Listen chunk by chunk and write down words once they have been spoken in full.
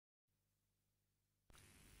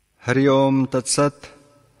Hari Om Tat Sat,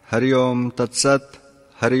 Hari Om Tat Sat,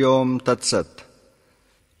 Hari Om Tat Sat.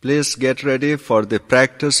 Please get ready for the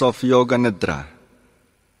practice of Yoga Nidra.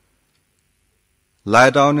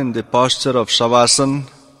 Lie down in the posture of Shavasana,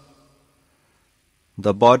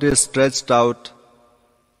 the body stretched out,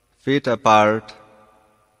 feet apart,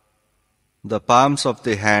 the palms of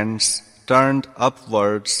the hands turned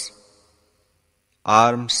upwards,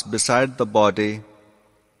 arms beside the body,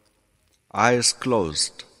 eyes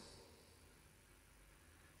closed.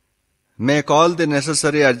 Make all the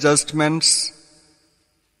necessary adjustments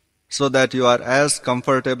so that you are as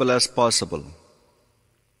comfortable as possible.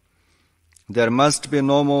 There must be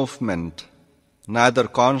no movement, neither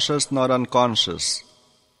conscious nor unconscious.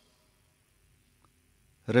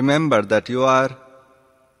 Remember that you are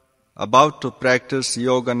about to practice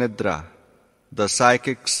Yoga Nidra, the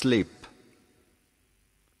psychic sleep.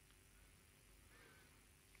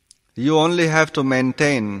 You only have to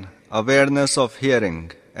maintain awareness of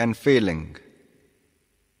hearing and feeling.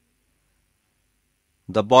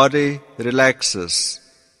 The body relaxes,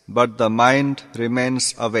 but the mind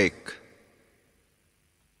remains awake.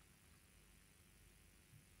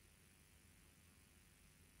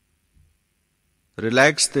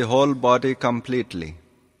 Relax the whole body completely.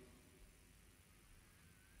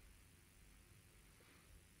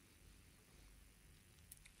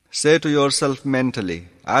 Say to yourself mentally,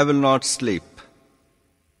 I will not sleep.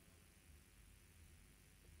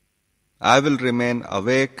 I will remain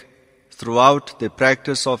awake throughout the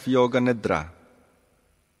practice of Yoga Nidra.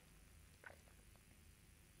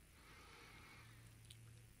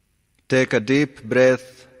 Take a deep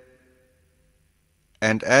breath,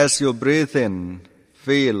 and as you breathe in,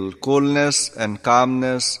 feel coolness and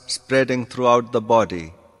calmness spreading throughout the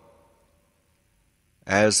body.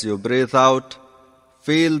 As you breathe out,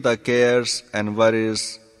 feel the cares and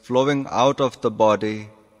worries flowing out of the body,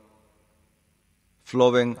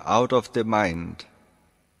 flowing out of the mind.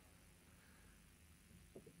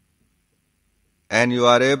 And you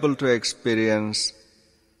are able to experience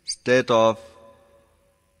state of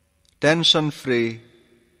tension-free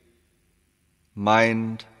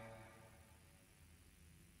mind.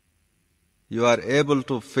 You are able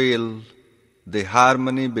to feel the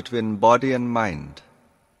harmony between body and mind.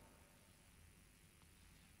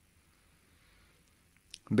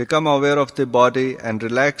 Become aware of the body and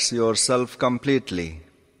relax yourself completely.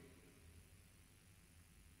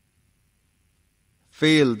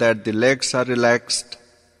 Feel that the legs are relaxed,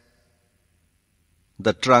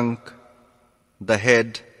 the trunk, the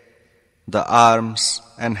head, the arms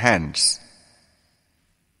and hands.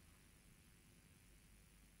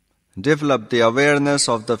 Develop the awareness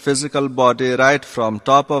of the physical body right from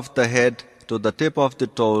top of the head to the tip of the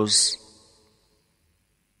toes,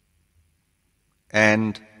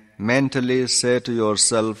 and mentally say to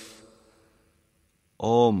yourself,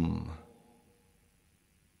 Om.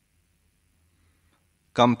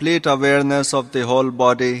 Complete awareness of the whole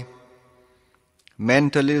body.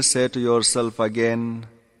 Mentally say to yourself again,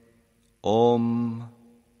 Om,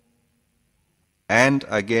 and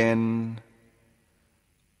again,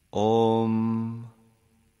 Om.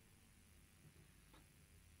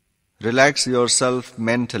 Relax yourself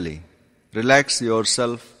mentally. Relax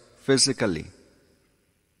yourself physically.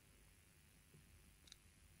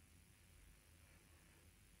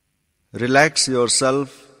 Relax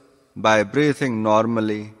yourself by breathing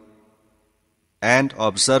normally and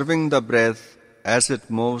observing the breath as it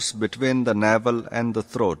moves between the navel and the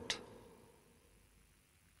throat.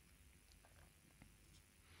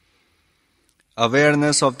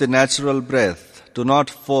 Awareness of the natural breath. Do not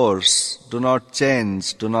force, do not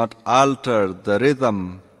change, do not alter the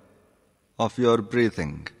rhythm of your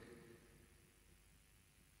breathing.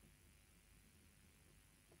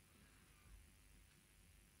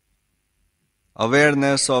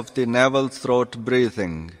 Awareness of the navel-throat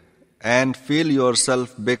breathing, and feel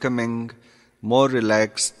yourself becoming more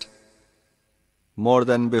relaxed, more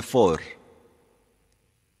than before.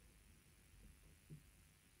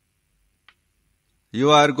 You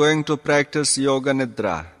are going to practice Yoga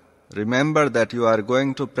Nidra. Remember that you are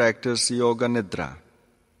going to practice Yoga Nidra.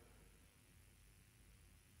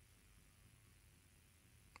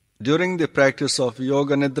 During the practice of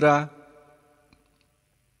Yoga Nidra,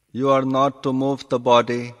 you are not to move the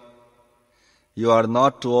body, you are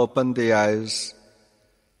not to open the eyes,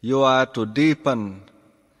 you are to deepen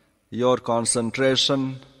your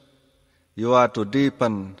concentration, you are to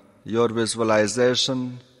deepen your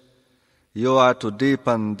visualization, you are to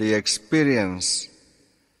deepen the experience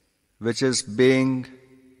which is being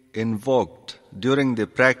invoked during the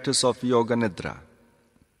practice of Yoga Nidra.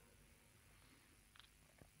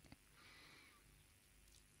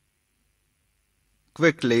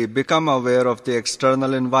 quickly become aware of the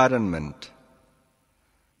external environment.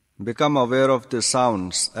 Become aware of the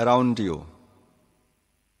sounds around you.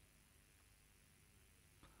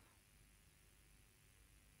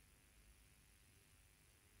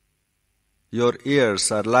 Your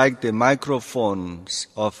ears are like the microphones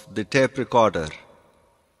of the tape recorder,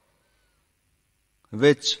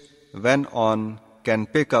 which, when on, can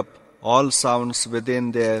pick up all sounds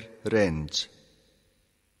within their range.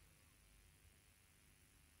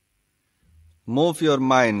 Move your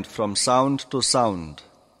mind from sound to sound.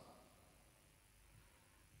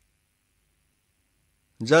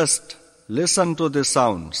 Just listen to the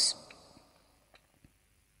sounds.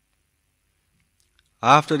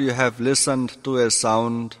 After you have listened to a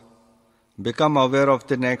sound, become aware of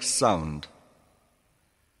the next sound.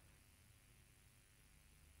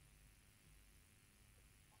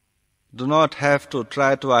 Do not have to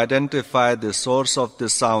try to identify the source of the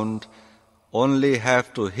sound, only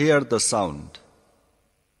have to hear the sound.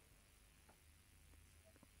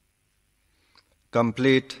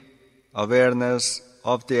 Complete awareness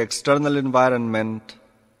of the external environment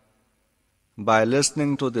by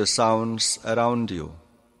listening to the sounds around you.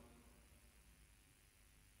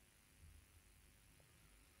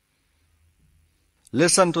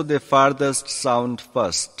 Listen to the farthest sound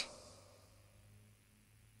first.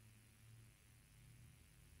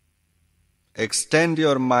 Extend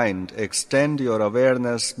your mind, extend your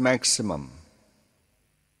awareness maximum.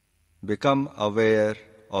 Become aware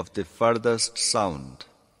of the furthest sound.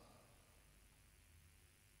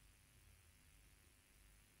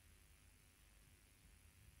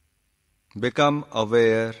 Become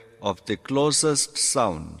aware of the closest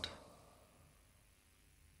sound.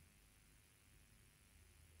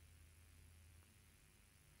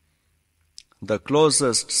 The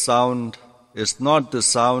closest sound is not the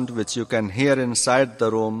sound which you can hear inside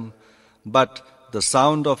the room, but the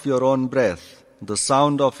sound of your own breath, the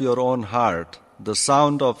sound of your own heart, the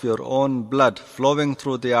sound of your own blood flowing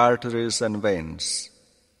through the arteries and veins.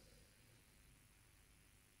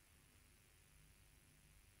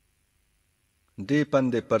 Deepen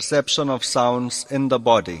the perception of sounds in the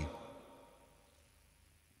body.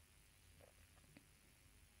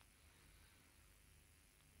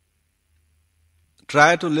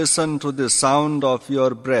 Try to listen to the sound of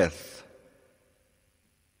your breath.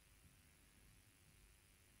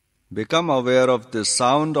 Become aware of the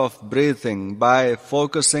sound of breathing by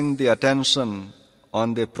focusing the attention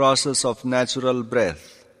on the process of natural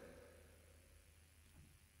breath.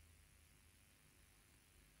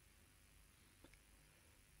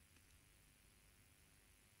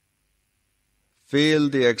 Feel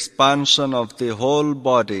the expansion of the whole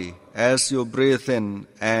body as you breathe in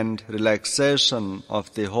and relaxation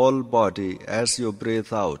of the whole body as you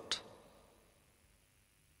breathe out.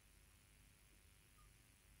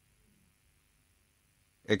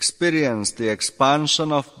 Experience the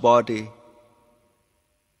expansion of body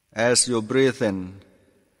as you breathe in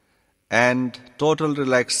and total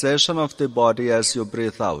relaxation of the body as you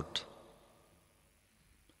breathe out.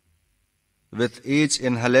 With each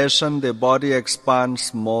inhalation, the body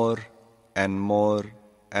expands more and more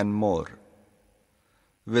and more.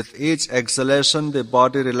 With each exhalation, the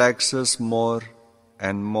body relaxes more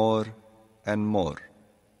and more and more.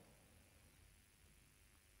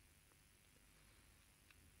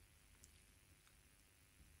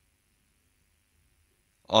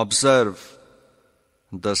 Observe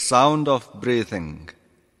the sound of breathing.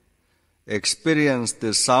 Experience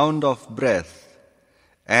the sound of breath.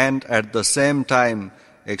 And at the same time,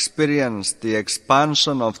 experience the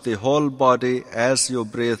expansion of the whole body as you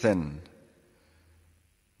breathe in.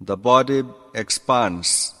 The body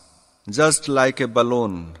expands just like a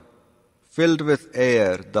balloon filled with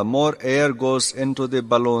air. The more air goes into the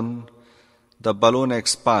balloon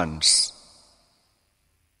expands.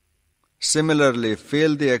 Similarly,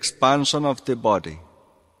 feel the expansion of the body,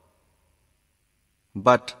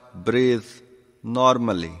 but breathe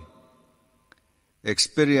normally.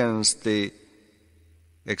 Experience the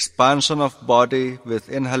expansion of body with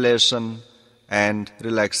inhalation and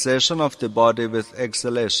relaxation of the body with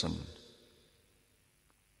exhalation.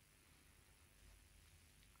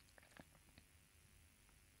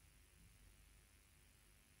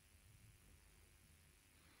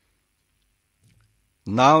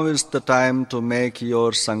 Now is the time to make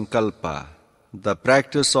your sankalpa. The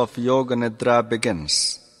practice of Yoga Nidra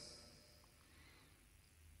begins.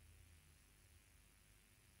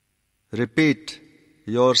 Repeat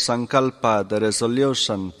your sankalpa, the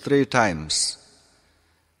resolution, 3 times.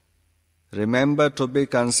 Remember to be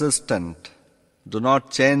consistent. Do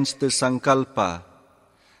not change the sankalpa.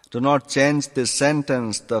 Do not change the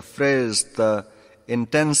sentence, the phrase, the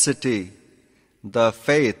intensity, the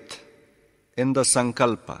faith in the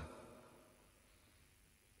sankalpa.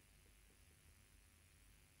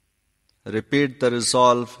 Repeat the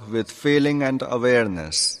resolve with feeling and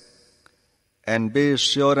awareness, and be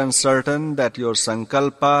sure and certain that your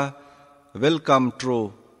sankalpa will come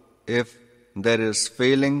true if there is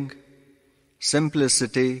feeling,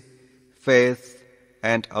 simplicity, faith,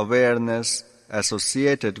 and awareness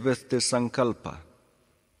associated with the sankalpa.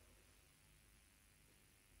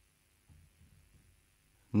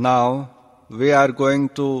 Now we are going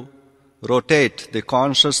to rotate the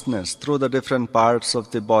consciousness through the different parts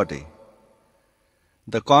of the body.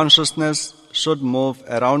 The consciousness should move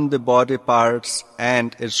around the body parts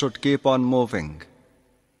and it should keep on moving.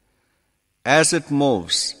 As it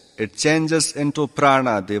moves, it changes into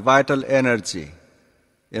prana, the vital energy,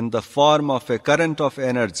 in the form of a current of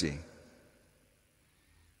energy.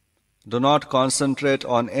 Do not concentrate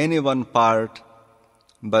on any one part,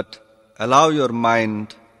 but allow your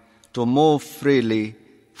mind to move freely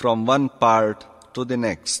from one part to the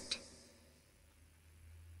next.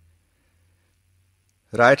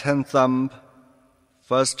 Right hand thumb,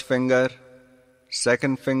 first finger,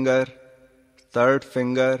 second finger, third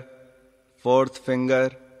finger, fourth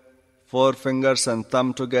finger, four fingers and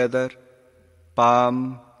thumb together,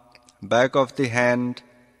 palm, back of the hand,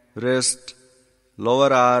 wrist,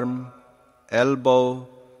 lower arm, elbow,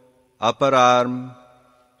 upper arm,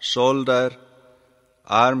 shoulder,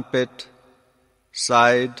 armpit,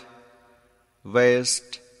 side,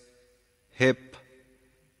 waist, hip,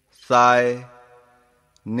 thigh,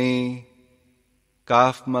 knee,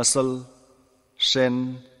 calf muscle,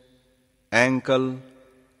 shin, ankle,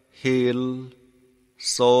 heel,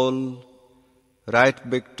 sole, right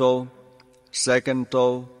big toe, second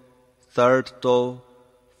toe, third toe,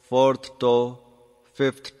 fourth toe,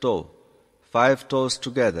 fifth toe, 5 toes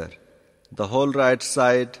together, the whole right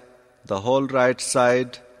side, the whole right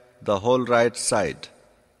side, the whole right side.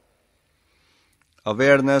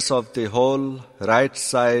 Awareness of the whole right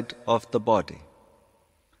side of the body.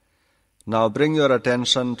 Now bring your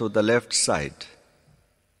attention to the left side.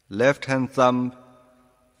 Left hand thumb,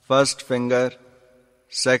 first finger,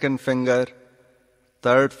 second finger,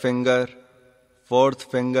 third finger, fourth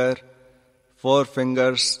finger, 4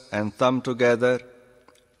 fingers and thumb together,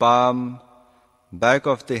 palm, back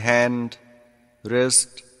of the hand,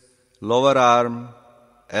 wrist, lower arm,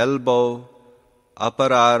 elbow,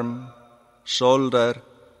 upper arm, shoulder,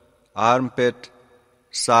 armpit,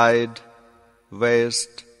 side,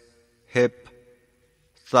 waist, hip,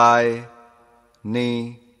 thigh,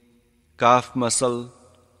 knee, calf muscle,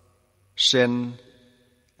 shin,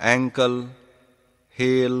 ankle,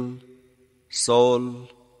 heel, sole,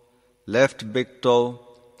 left big toe,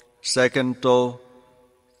 second toe,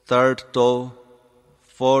 third toe,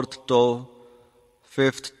 fourth toe,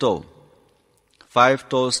 fifth toe, 5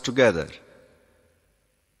 toes together.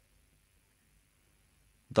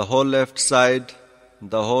 The whole left side,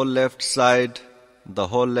 the whole left side, the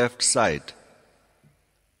whole left side.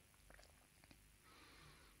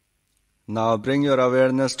 Now bring your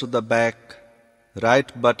awareness to the back,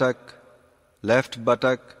 right buttock, left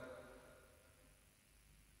buttock,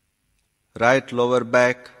 right lower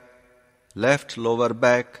back, left lower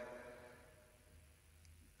back,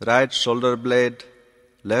 right shoulder blade,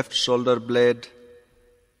 left shoulder blade,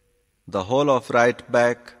 the whole of right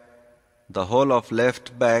back, the whole of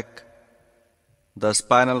left back, the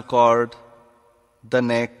spinal cord, the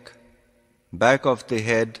neck, back of the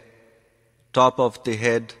head, top of the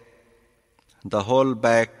head, the whole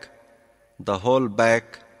back, the whole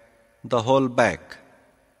back, the whole back,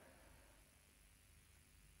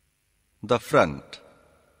 the front,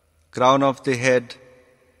 crown of the head,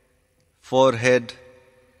 forehead,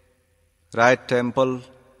 right temple,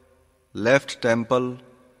 left temple,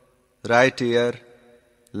 right ear,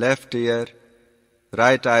 left ear,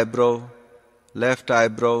 right eyebrow, left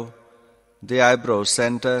eyebrow, the eyebrow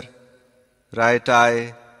center, right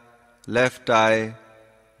eye, left eye,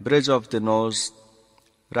 bridge of the nose,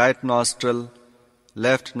 right nostril,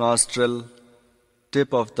 left nostril,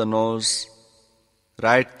 tip of the nose,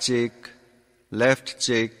 right cheek, left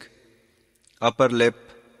cheek, upper lip,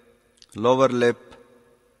 lower lip,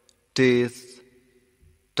 teeth,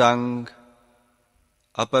 tongue,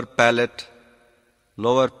 upper palate,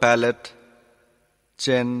 lower palate,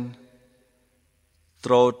 chin,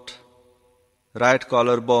 throat, right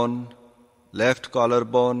collarbone, left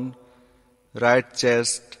collarbone, right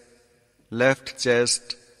chest, left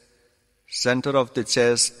chest, center of the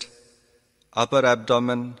chest, upper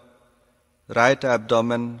abdomen, right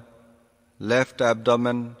abdomen, left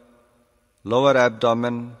abdomen, lower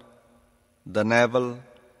abdomen, the navel,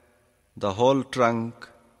 the whole trunk,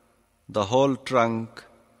 the whole trunk,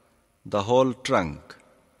 the whole trunk.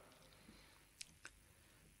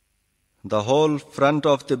 The whole front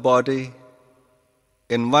of the body.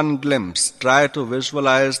 In one glimpse, try to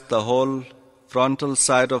visualize the whole frontal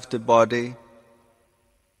side of the body.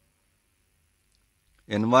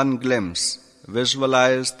 In one glimpse,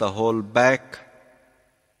 visualize the whole back,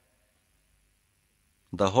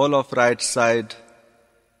 the whole of right side,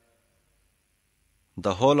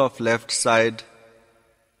 the whole of left side.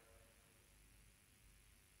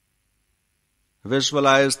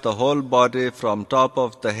 Visualize the whole body from top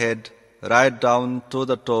of the head right down to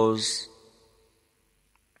the toes.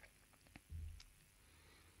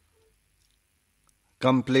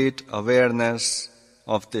 Complete awareness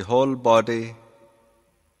of the whole body,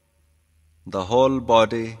 the whole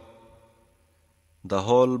body, the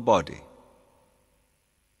whole body.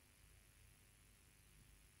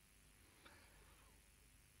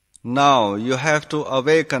 Now you have to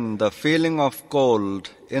awaken the feeling of cold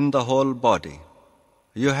in the whole body.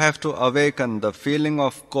 You have to awaken the feeling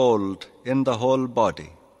of cold in the whole body.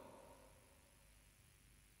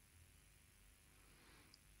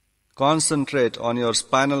 Concentrate on your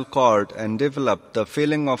spinal cord and develop the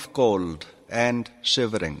feeling of cold and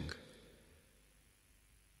shivering.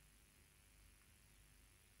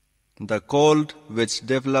 The cold which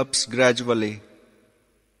develops gradually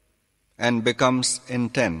and becomes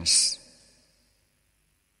intense,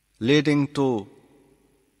 leading to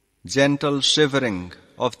gentle shivering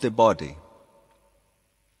of the body.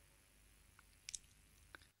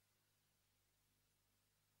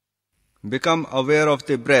 Become aware of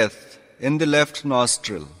the breath in the left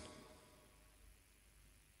nostril.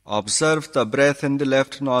 Observe the breath in the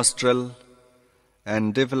left nostril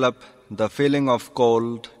and develop the feeling of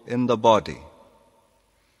cold in the body.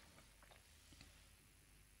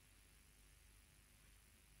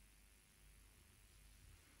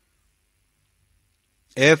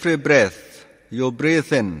 Every breath you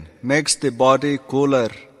breathe in makes the body cooler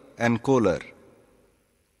and cooler.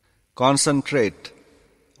 Concentrate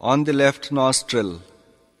on the left nostril.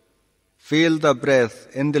 Feel the breath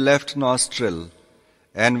in the left nostril,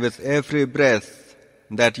 and with every breath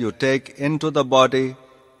that you take into the body,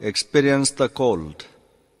 experience the cold.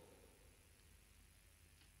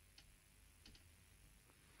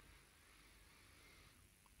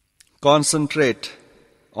 Concentrate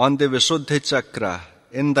on the Vishuddhi chakra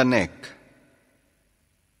in the neck.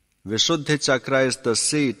 Vishuddhi chakra is the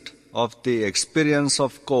seat of the experience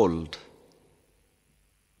of cold.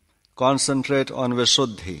 Concentrate on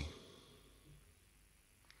Vishuddhi.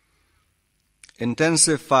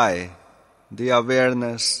 Intensify the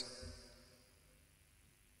awareness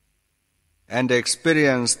and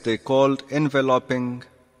experience the cold enveloping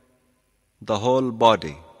the whole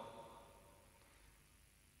body.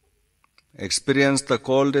 Experience the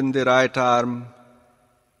cold in the right arm,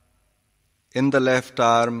 in the left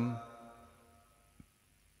arm,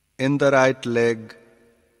 in the right leg,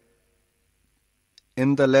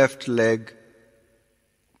 in the left leg,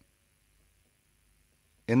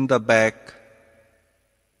 in the back,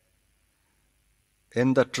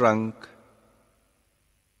 in the trunk.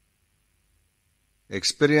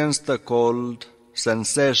 Experience the cold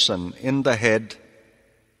sensation in the head.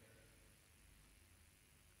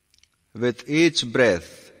 With each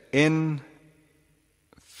breath in,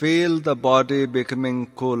 feel the body becoming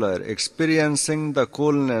cooler, experiencing the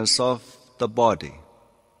coolness of the body.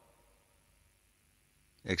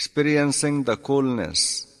 Experiencing the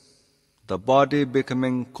coolness, the body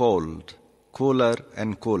becoming cold, cooler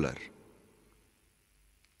and cooler.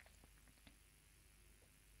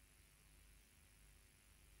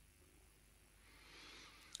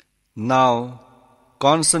 Now,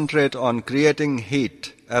 concentrate on creating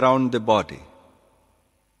heat around the body.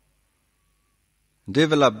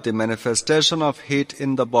 Develop the manifestation of heat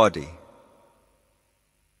in the body.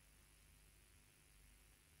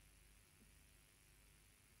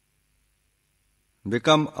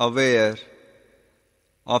 Become aware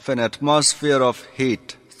of an atmosphere of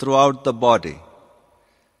heat throughout the body,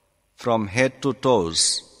 from head to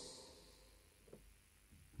toes.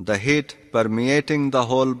 The heat permeating the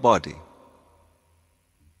whole body.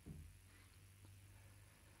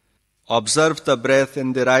 Observe the breath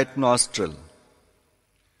in the right nostril,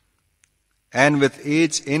 and with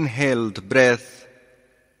each inhaled breath,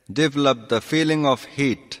 develop the feeling of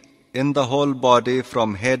heat in the whole body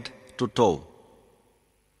from head to toe.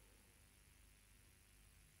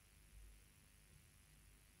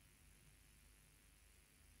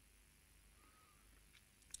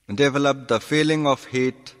 Develop the feeling of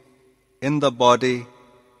heat in the body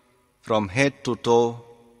from head to toe.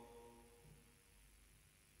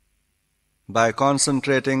 by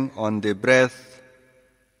concentrating on the breath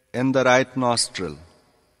in the right nostril.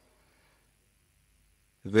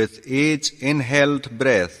 With each inhaled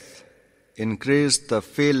breath, increase the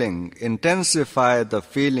feeling, intensify the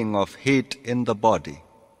feeling of heat in the body.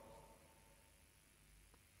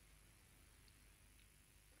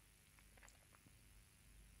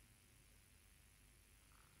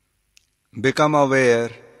 Become aware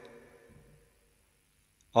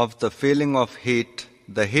of the feeling of heat,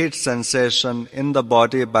 the heat sensation in the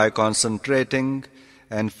body by concentrating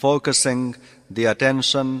and focusing the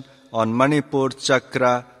attention on Manipur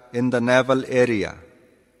chakra in the navel area.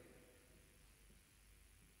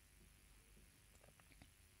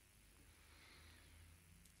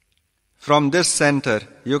 From this center,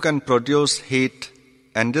 you can produce heat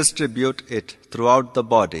and distribute it throughout the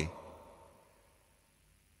body.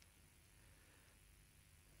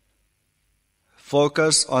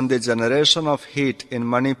 Focus on the generation of heat in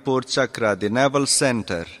Manipur chakra, the navel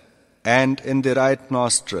center, and in the right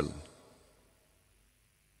nostril.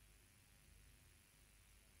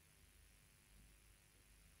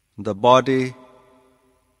 The body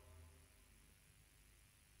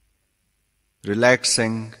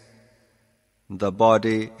relaxing, the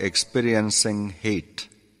body experiencing heat.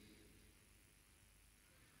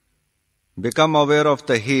 Become aware of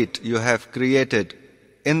the heat you have created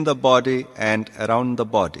in the body and around the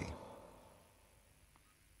body.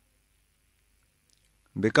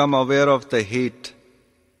 Become aware of the heat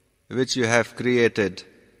which you have created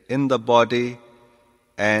in the body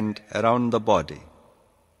and around the body.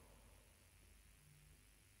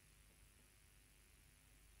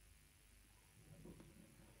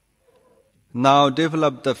 Now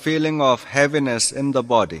develop the feeling of heaviness in the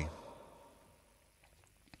body.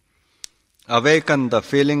 Awaken the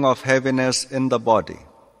feeling of heaviness in the body.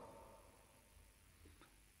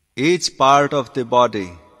 Each part of the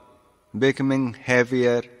body becoming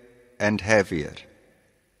heavier and heavier.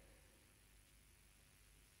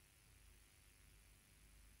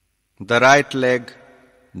 The right leg,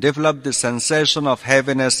 develop the sensation of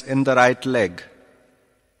heaviness in the right leg.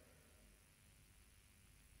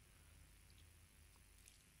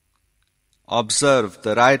 Observe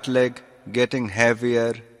the right leg getting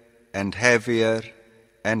heavier and heavier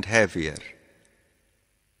and heavier.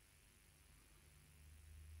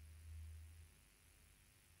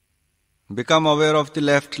 Become aware of the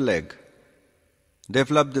left leg.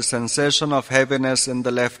 Develop the sensation of heaviness in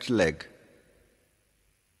the left leg.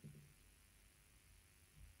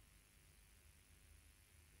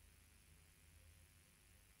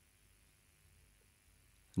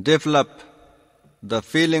 Develop the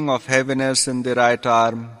feeling of heaviness in the right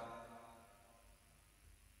arm.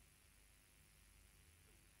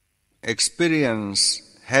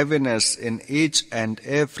 Experience heaviness in each and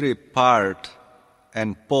every part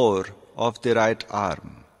and pore of the right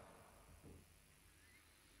arm.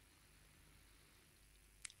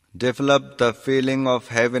 Develop the feeling of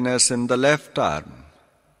heaviness in the left arm.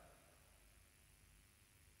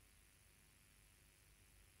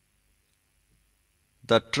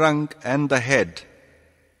 The trunk and the head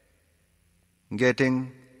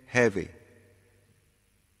getting heavy.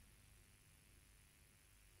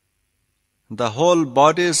 The whole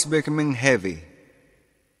body is becoming heavy.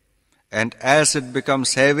 And as it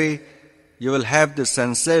becomes heavy, you will have the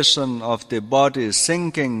sensation of the body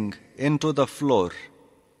sinking into the floor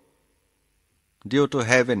due to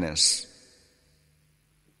heaviness.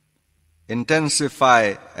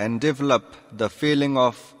 Intensify and develop the feeling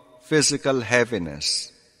of physical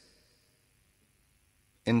heaviness.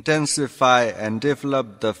 Intensify and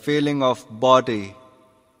develop the feeling of body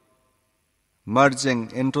merging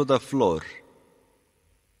into the floor.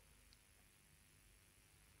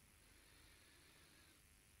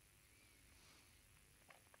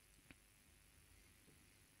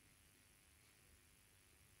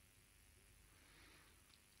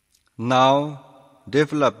 Now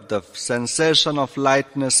develop the sensation of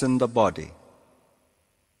lightness in the body.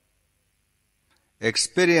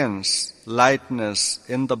 Experience lightness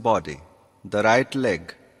in the body, the right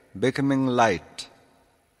leg becoming light,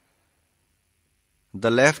 the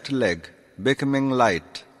left leg becoming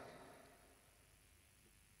light,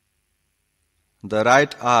 the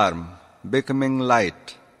right arm becoming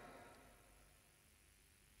light,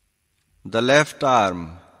 the left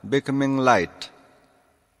arm becoming light,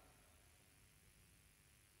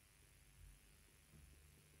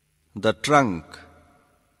 the trunk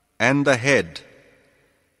and the head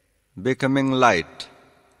becoming light,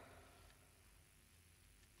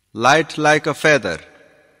 light like a feather,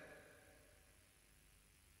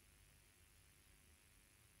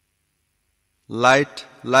 light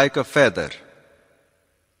like a feather,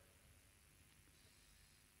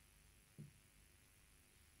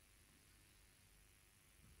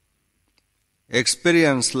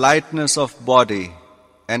 Experience lightness of body,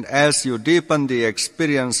 and as you deepen the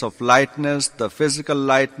experience of lightness, the physical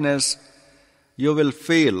lightness, you will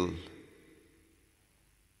feel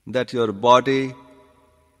that your body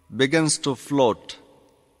begins to float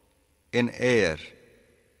in air.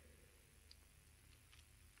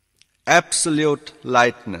 Absolute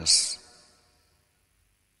lightness.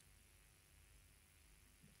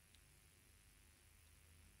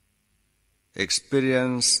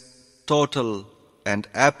 Experience total and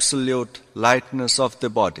absolute lightness of the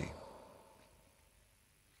body.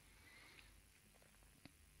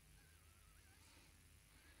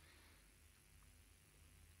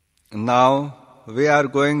 Now we are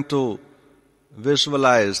going to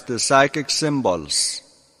visualize the psychic symbols.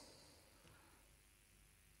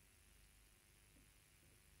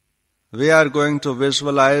 We are going to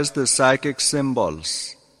visualize the psychic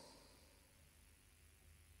symbols.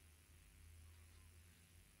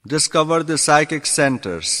 Discover the psychic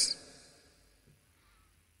centers.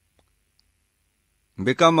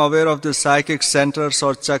 Become aware of the psychic centers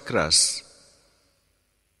or chakras.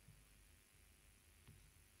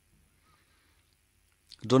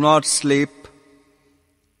 Do not sleep.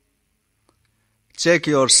 Check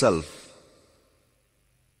yourself.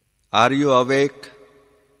 Are you awake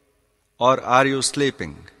or are you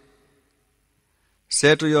sleeping?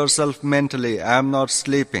 Say to yourself mentally, I am not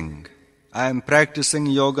sleeping. I am practicing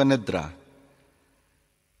Yoga Nidra.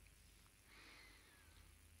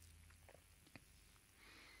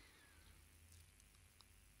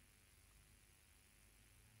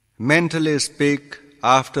 Mentally speak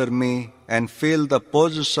after me and feel the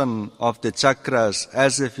position of the chakras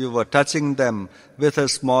as if you were touching them with a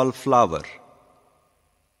small flower.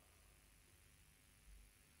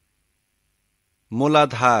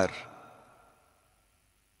 Muladhar,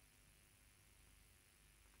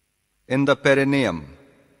 in the perineum.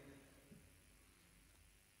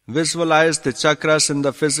 Visualize the chakras in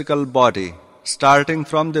the physical body, starting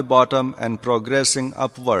from the bottom and progressing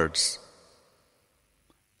upwards.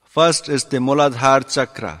 First is the Muladhar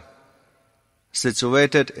chakra,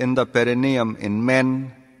 situated in the perineum in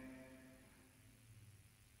men,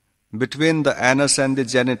 between the anus and the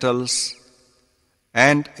genitals,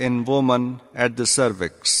 and in woman at the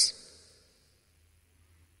cervix.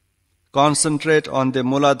 Concentrate on the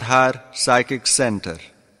Muladhar psychic center.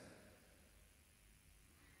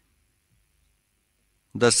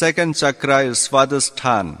 The second chakra is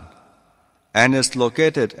Swadhisthana and is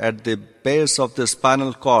located at the base of the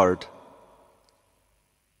spinal cord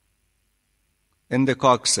in the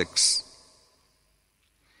coccyx.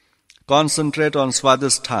 Concentrate on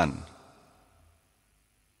Swadhisthana.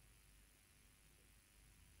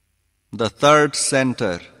 The third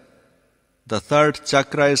center, the third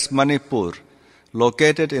chakra is Manipur,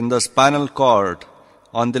 located in the spinal cord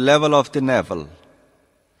on the level of the navel.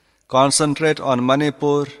 Concentrate on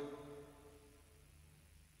Manipur.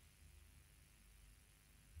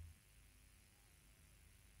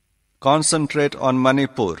 Concentrate on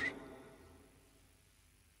Manipur.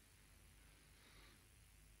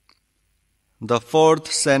 The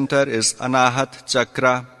fourth center is Anahat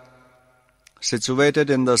chakra, situated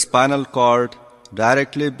in the spinal cord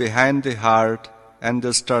directly behind the heart and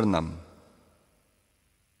the sternum.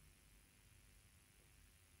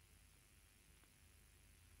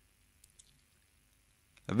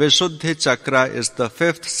 Vishuddhi chakra is the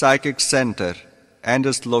fifth psychic center and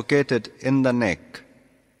is located in the neck.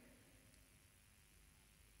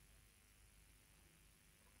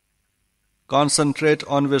 Concentrate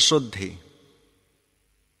on Vishuddhi.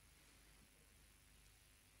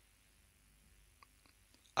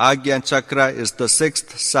 Agya chakra is the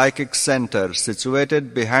sixth psychic center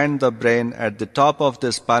situated behind the brain at the top of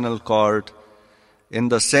the spinal cord in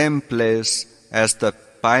the same place as the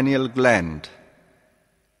pineal gland.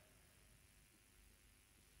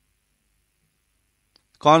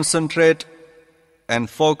 Concentrate and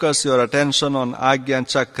focus your attention on Agya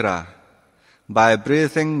chakra by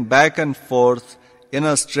breathing back and forth in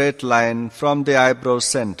a straight line from the eyebrow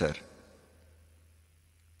center.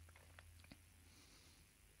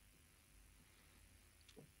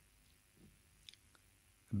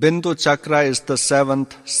 Bindu chakra is the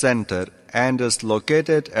seventh center and is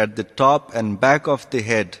located at the top and back of the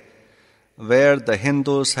head, where the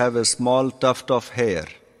Hindus have a small tuft of hair.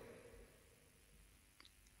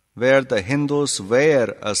 Where the Hindus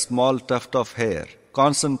wear a small tuft of hair.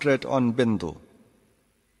 Concentrate on Bindu.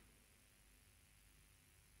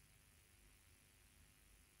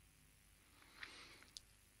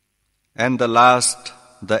 And the last,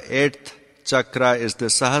 the eighth chakra is the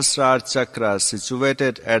Sahasrara chakra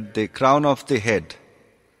situated at the crown of the head.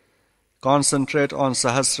 Concentrate on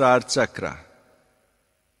Sahasrara chakra.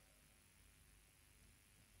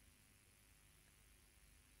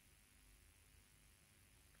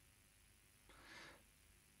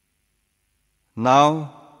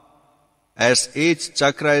 Now, as each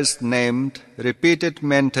chakra is named, repeat it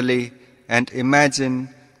mentally and imagine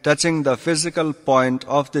touching the physical point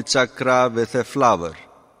of the chakra with a flower.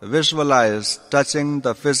 Visualize touching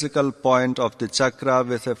the physical point of the chakra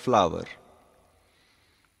with a flower.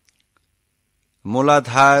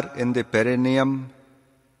 Muladhar in the perineum,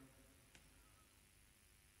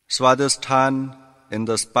 Swadhisthana in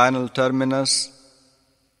the spinal terminus,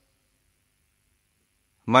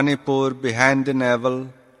 Manipur behind the navel,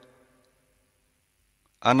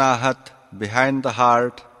 Anahat behind the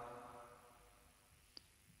heart,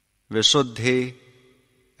 Vishuddhi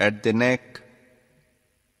at the neck,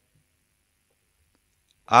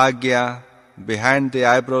 Agya behind the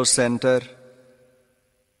eyebrow center,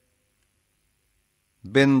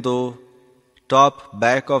 Bindu top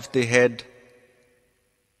back of the head,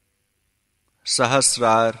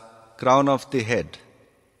 Sahasrar crown of the head.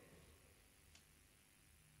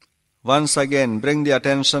 Once again bring the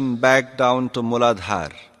attention back down to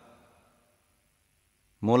Muladhar.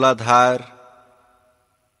 Muladhar,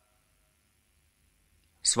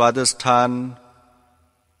 Swadhisthana,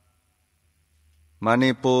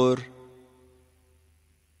 Manipur,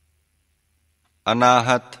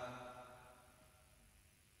 Anahat,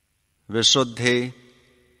 Vishuddhi,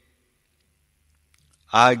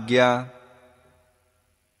 Agya,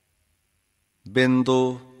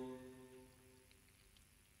 Bindu,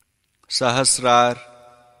 Sahasrar,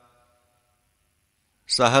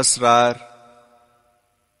 Sahasrar,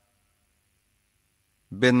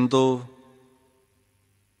 Bindu,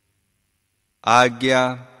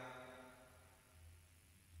 Agya,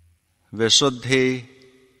 Vishuddhi,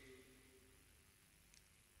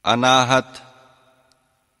 Anahat,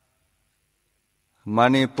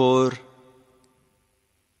 Manipur,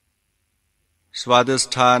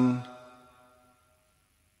 Swadhisthana,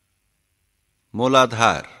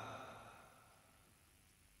 Muladhar.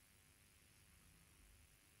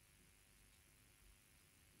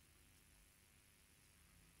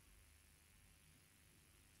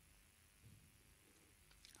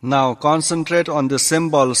 Now concentrate on the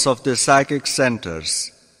symbols of the psychic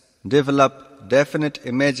centers. Develop definite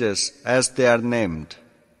images as they are named.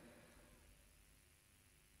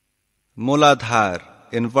 Muladhar,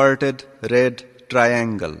 inverted red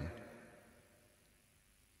triangle.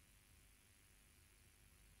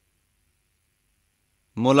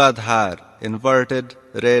 Muladhar, inverted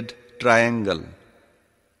red triangle.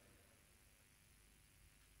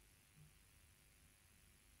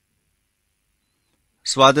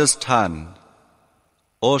 Swadhisthana,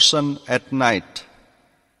 ocean at night.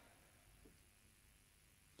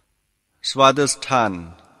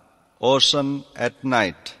 Swadhisthana, ocean at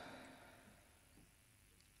night.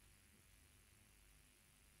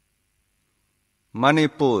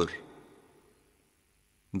 Manipur,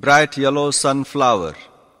 bright yellow sunflower.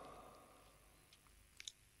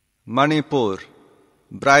 Manipur,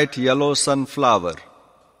 bright yellow sunflower.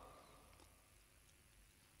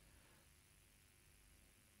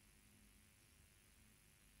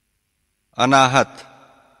 Anahat,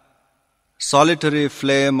 solitary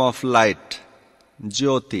flame of light,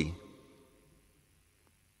 Jyoti.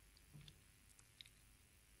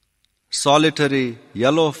 Solitary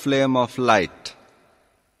yellow flame of light.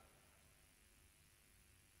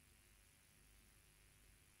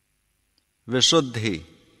 Vishuddhi,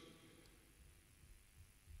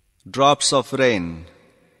 drops of rain.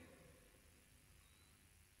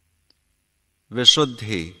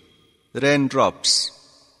 Vishuddhi, raindrops.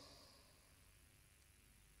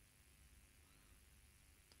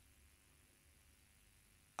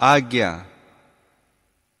 Agya,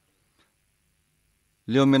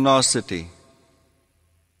 luminosity.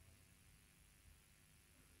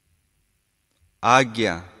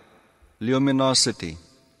 Agya, luminosity.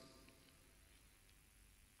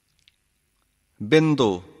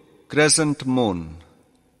 Bindu, crescent moon.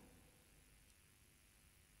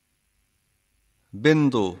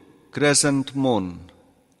 Bindu, crescent moon.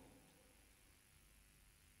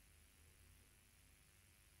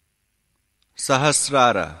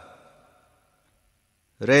 Sahasrara,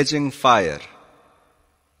 raging fire.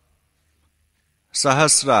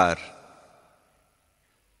 Sahasrar,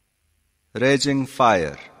 raging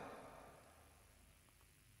fire.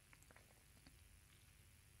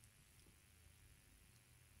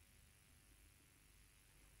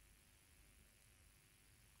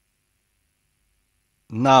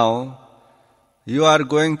 Now, you are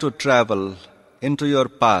going to travel into your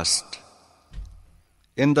past.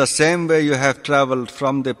 In the same way you have traveled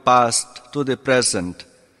from the past to the present,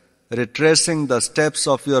 retracing the steps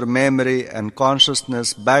of your memory and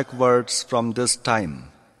consciousness backwards from this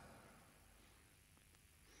time.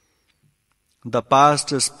 The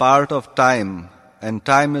past is part of time and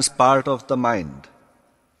time is part of the mind.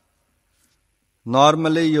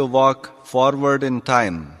 Normally you walk forward in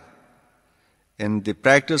time. In the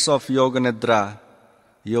practice of Yoga Nidra,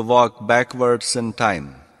 you walk backwards in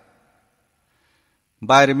time.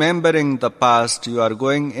 By remembering the past, you are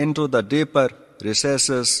going into the deeper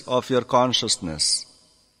recesses of your consciousness.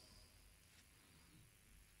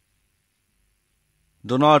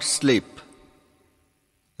 Do not sleep.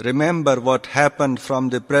 Remember what happened from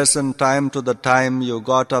the present time to the time you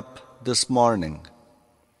got up this morning.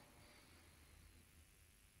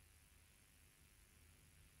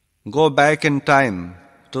 Go back in time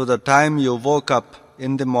to the time you woke up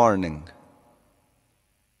in the morning.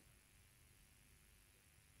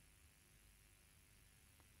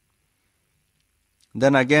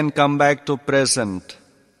 Then again come back to present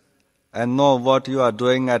and know what you are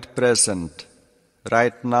doing at present.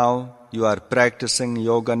 Right now you are practicing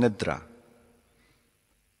Yoga Nidra.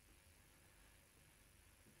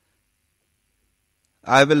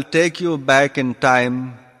 I will take you back in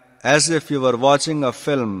time as if you were watching a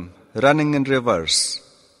film running in reverse.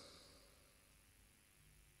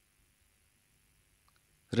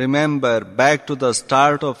 Remember back to the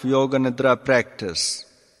start of Yoga Nidra practice.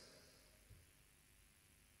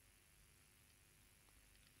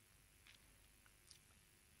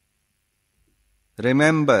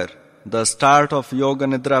 Remember the start of Yoga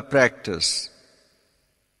Nidra practice.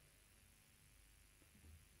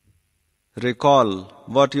 Recall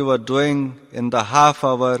what you were doing in the half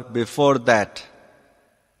hour before that.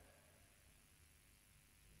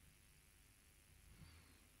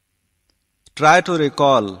 Try to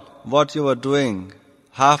recall what you were doing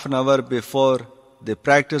half an hour before the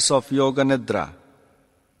practice of Yoga Nidra.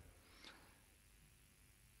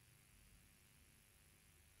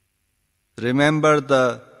 Remember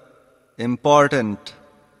the important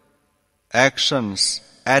actions,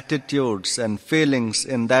 attitudes and feelings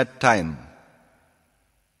in that time.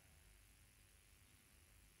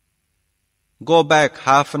 Go back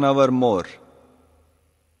half an hour more.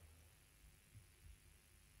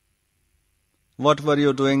 What were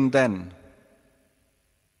you doing then?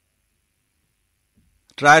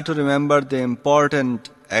 Try to remember the important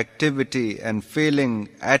activity and feeling,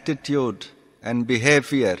 attitude and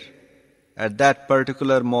behavior at that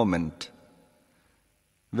particular moment,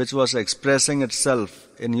 which was expressing itself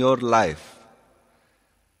in your life.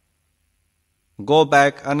 Go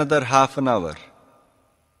back another half an hour.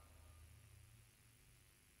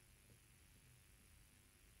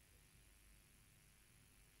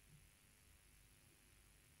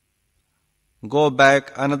 Go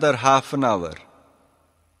back another half an hour.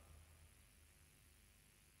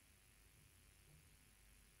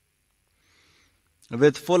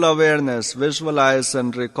 With full awareness, visualize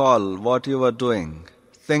and recall what you were doing,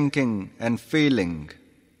 thinking and feeling.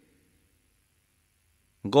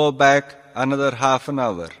 Go back another half an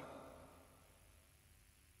hour.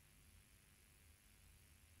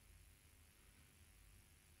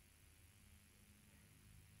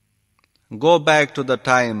 Go back to the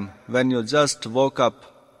time when you just woke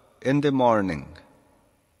up in the morning.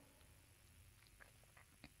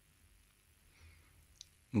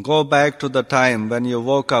 Go back to the time when you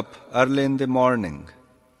woke up early in the morning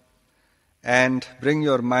and bring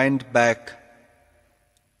your mind back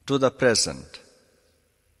to the present.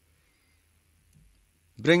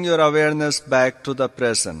 Bring your awareness back to the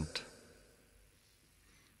present.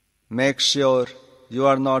 Make sure you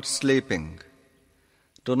are not sleeping.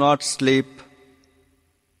 Do not sleep.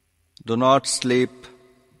 Do not sleep.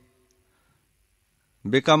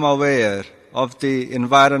 Become aware of the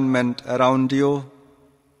environment around you.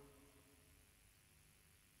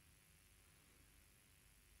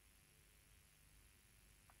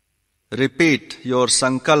 Repeat your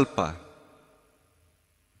sankalpa.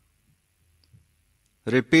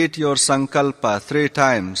 Repeat your sankalpa 3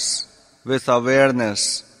 times with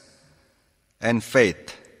awareness and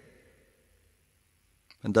faith.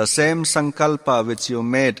 The same sankalpa which you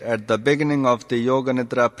made at the beginning of the Yoga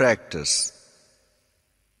Nidra practice.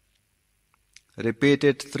 Repeat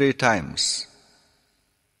it 3 times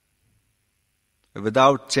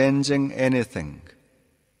without changing anything.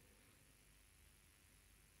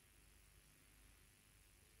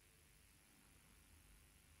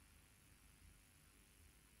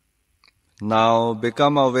 Now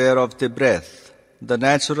become aware of the breath, the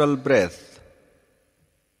natural breath.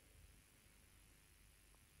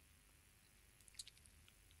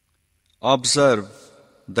 Observe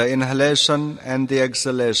the inhalation and the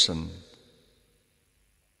exhalation.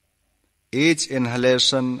 Each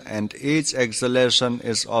inhalation and each exhalation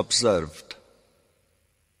is observed.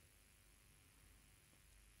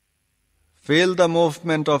 Feel the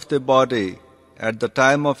movement of the body at the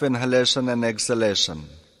time of inhalation and exhalation.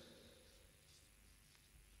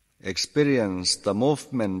 Experience the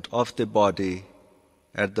movement of the body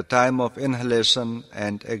at the time of inhalation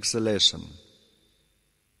and exhalation.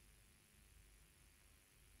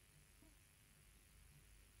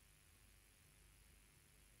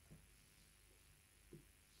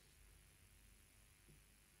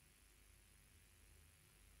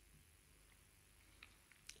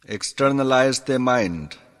 Externalize the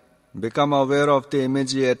mind. Become aware of the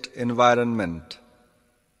immediate environment.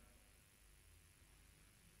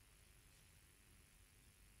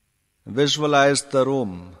 Visualize the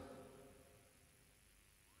room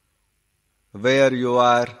where you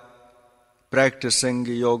are practicing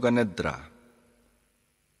Yoga Nidra.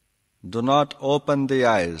 Do not open the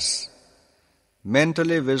eyes.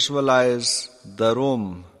 Mentally visualize the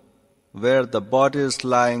room where the body is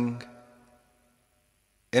lying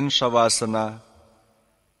in Shavasana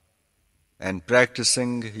and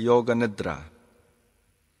practicing Yoga Nidra.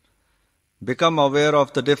 Become aware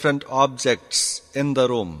of the different objects in the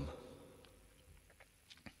room,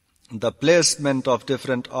 the placement of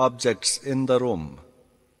different objects in the room,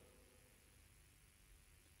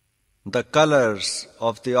 the colors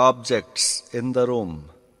of the objects in the room,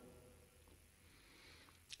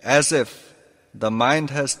 as if the mind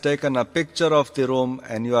has taken a picture of the room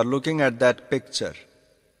and you are looking at that picture.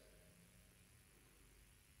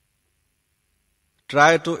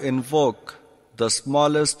 Try to invoke the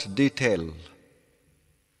smallest detail.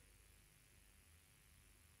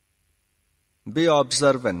 Be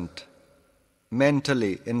observant,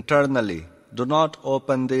 mentally, internally. Do not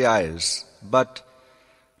open the eyes, but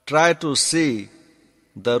try to see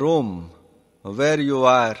the room where you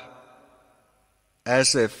are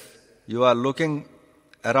as if you are looking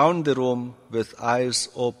around the room with eyes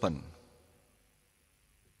open.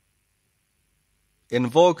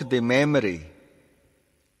 Invoke the memory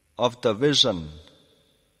of the vision.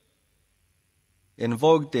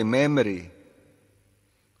 Invoke the memory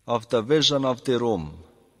of the vision of the room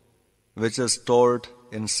which is stored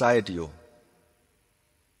inside you.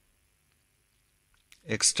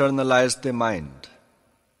 Externalize the mind.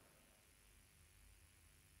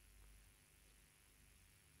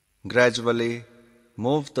 Gradually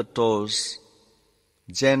move the toes,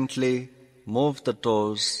 gently move the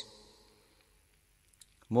toes,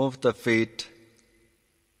 move the feet,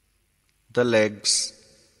 the legs,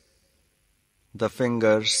 the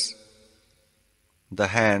fingers, the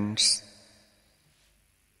hands,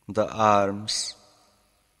 the arms.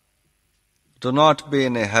 Do not be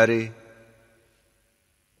in a hurry.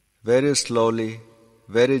 Very slowly,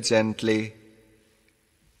 very gently,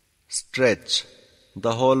 stretch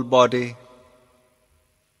the whole body.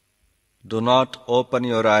 Do not open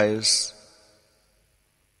your eyes.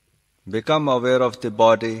 Become aware of the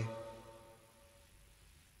body.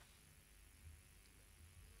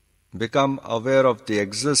 Become aware of the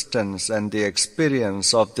existence and the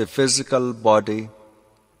experience of the physical body.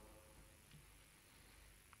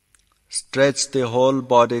 Stretch the whole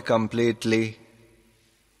body completely.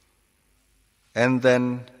 And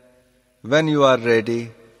then, when you are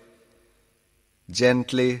ready,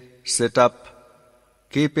 gently sit up,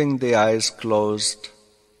 keeping the eyes closed.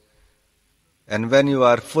 And when you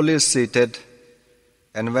are fully seated,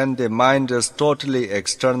 and when the mind is totally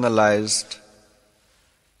externalized,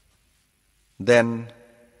 then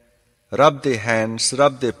rub the hands,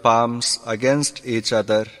 rub the palms against each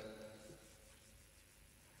other,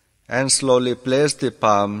 and slowly place the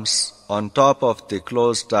palms on top of the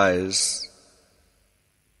closed eyes.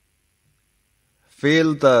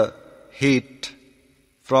 Feel the heat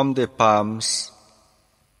from the palms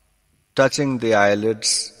touching the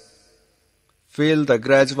eyelids. Feel the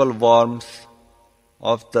gradual warmth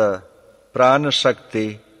of the prana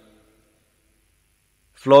shakti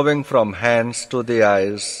flowing from hands to the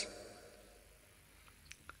eyes.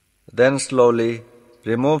 Then slowly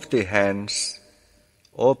remove the hands,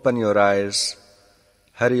 open your eyes.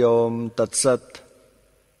 Hari Om Tat Sat,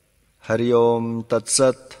 Hari Om Tat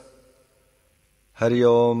Sat, Hari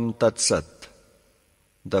Om Tat Sat.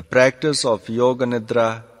 The practice of Yoga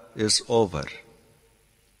Nidra is over.